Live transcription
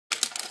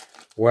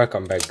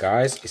Welcome back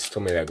guys, it's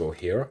tomilego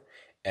here,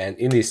 and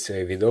in this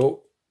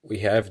video we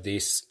have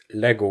this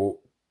Lego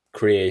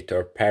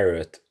Creator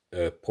Parrot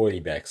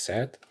polybag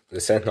set. The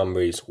set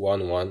number is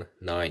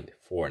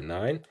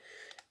 11949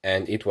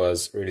 and it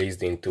was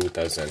released in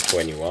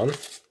 2021,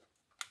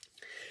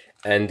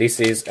 and this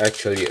is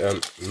actually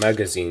a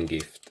magazine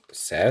gift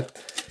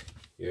set.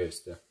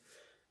 Here's the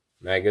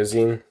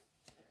magazine.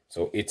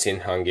 So it's in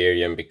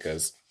Hungarian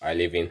because I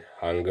live in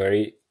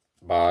Hungary,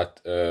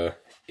 but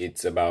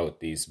it's about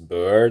these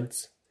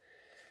birds,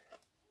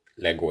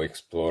 Lego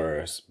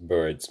Explorers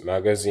Birds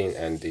magazine,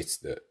 and it's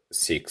the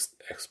 6th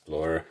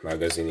Explorer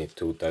magazine in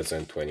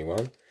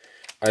 2021.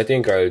 I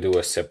think I'll do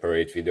a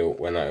separate video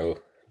when I'll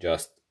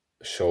just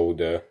show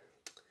the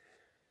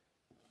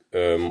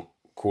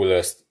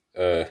coolest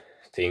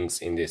things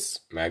in this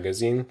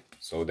magazine,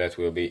 so that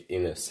will be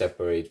in a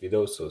separate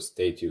video, so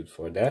stay tuned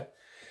for that.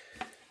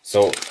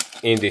 So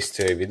in this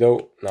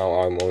video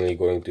now I'm only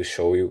going to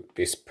show you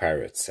this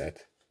parrot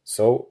set.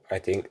 So I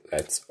think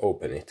let's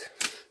open it.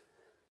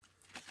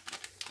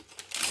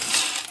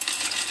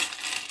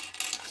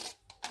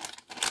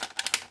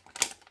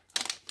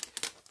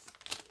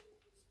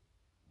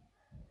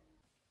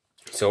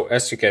 So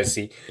as you can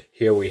see,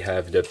 here we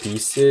have the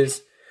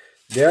pieces.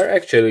 They are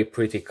actually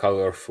pretty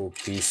colorful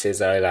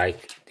pieces. I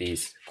like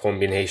this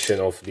combination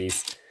of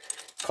these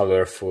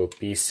colorful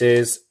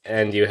pieces,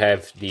 and you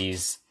have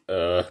these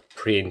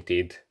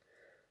printed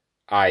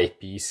eye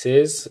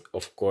pieces.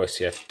 Of course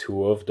you have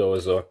 2 of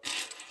those, or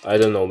I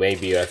don't know,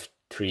 maybe you have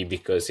 3,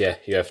 because yeah,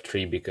 you have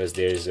 3 because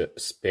there is a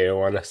spare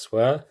one as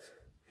well.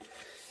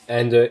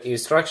 And the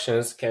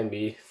instructions can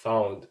be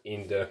found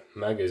in the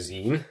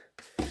magazine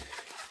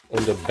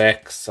on the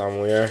back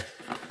somewhere.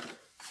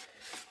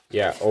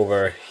 Yeah,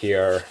 over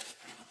here.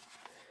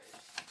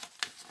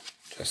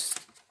 Just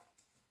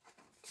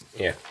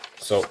yeah,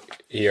 so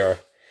here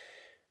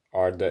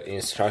are the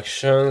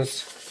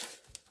instructions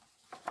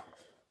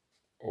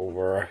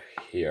over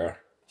here.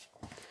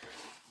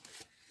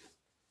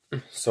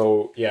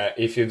 So yeah,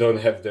 if you don't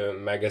have the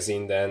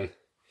magazine, then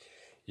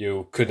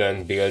you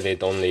couldn't build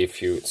it, only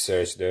if you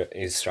search the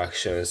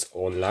instructions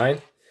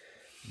online.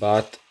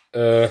 But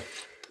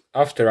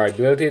after I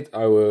build it,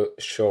 I will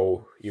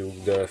show you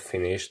the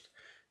finished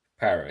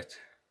parrot.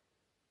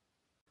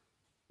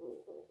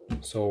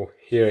 So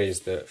here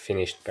is the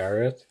finished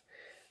parrot.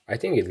 I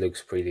think it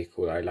looks pretty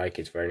cool. I like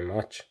it very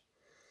much.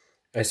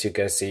 As you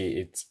can see,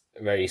 it's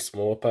very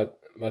small, but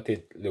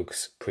it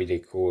looks pretty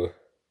cool.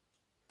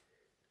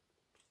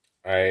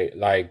 I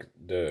like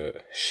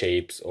the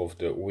shapes of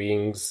the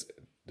wings,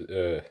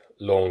 the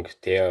long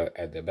tail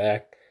at the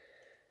back,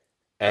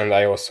 and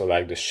I also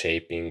like the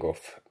shaping of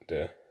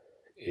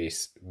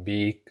his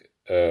beak,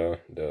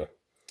 the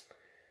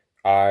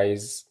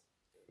eyes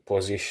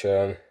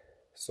position.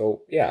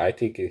 So yeah, I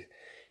think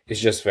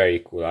it's just very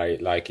cool. I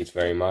like it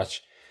very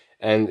much,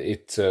 and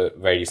it's a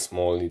very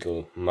small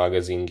little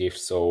magazine gift,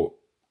 so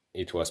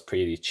it was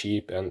pretty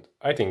cheap, and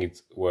I think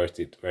it's worth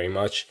it very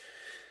much.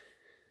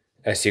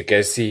 As you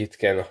can see, it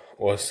can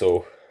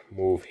also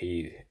move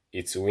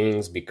its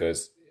wings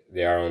because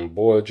they are on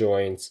ball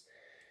joints.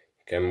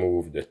 You can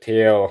move the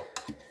tail,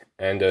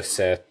 and the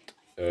set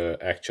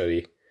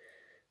actually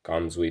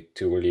comes with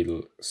 2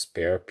 little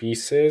spare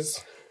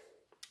pieces.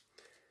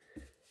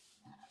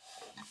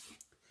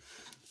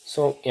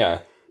 So yeah,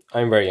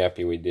 I'm very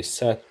happy with this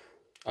set.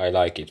 I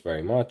like it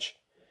very much.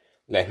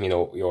 Let me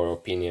know your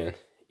opinion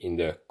in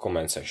the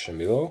comment section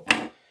below.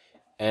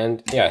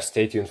 And yeah,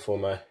 stay tuned for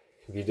my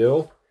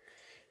video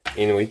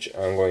in which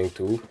I'm going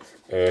to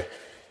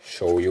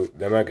show you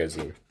the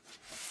magazine.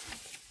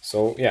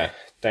 So yeah,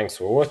 thanks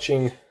for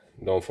watching.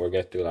 Don't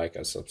forget to like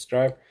and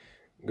subscribe.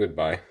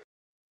 Goodbye.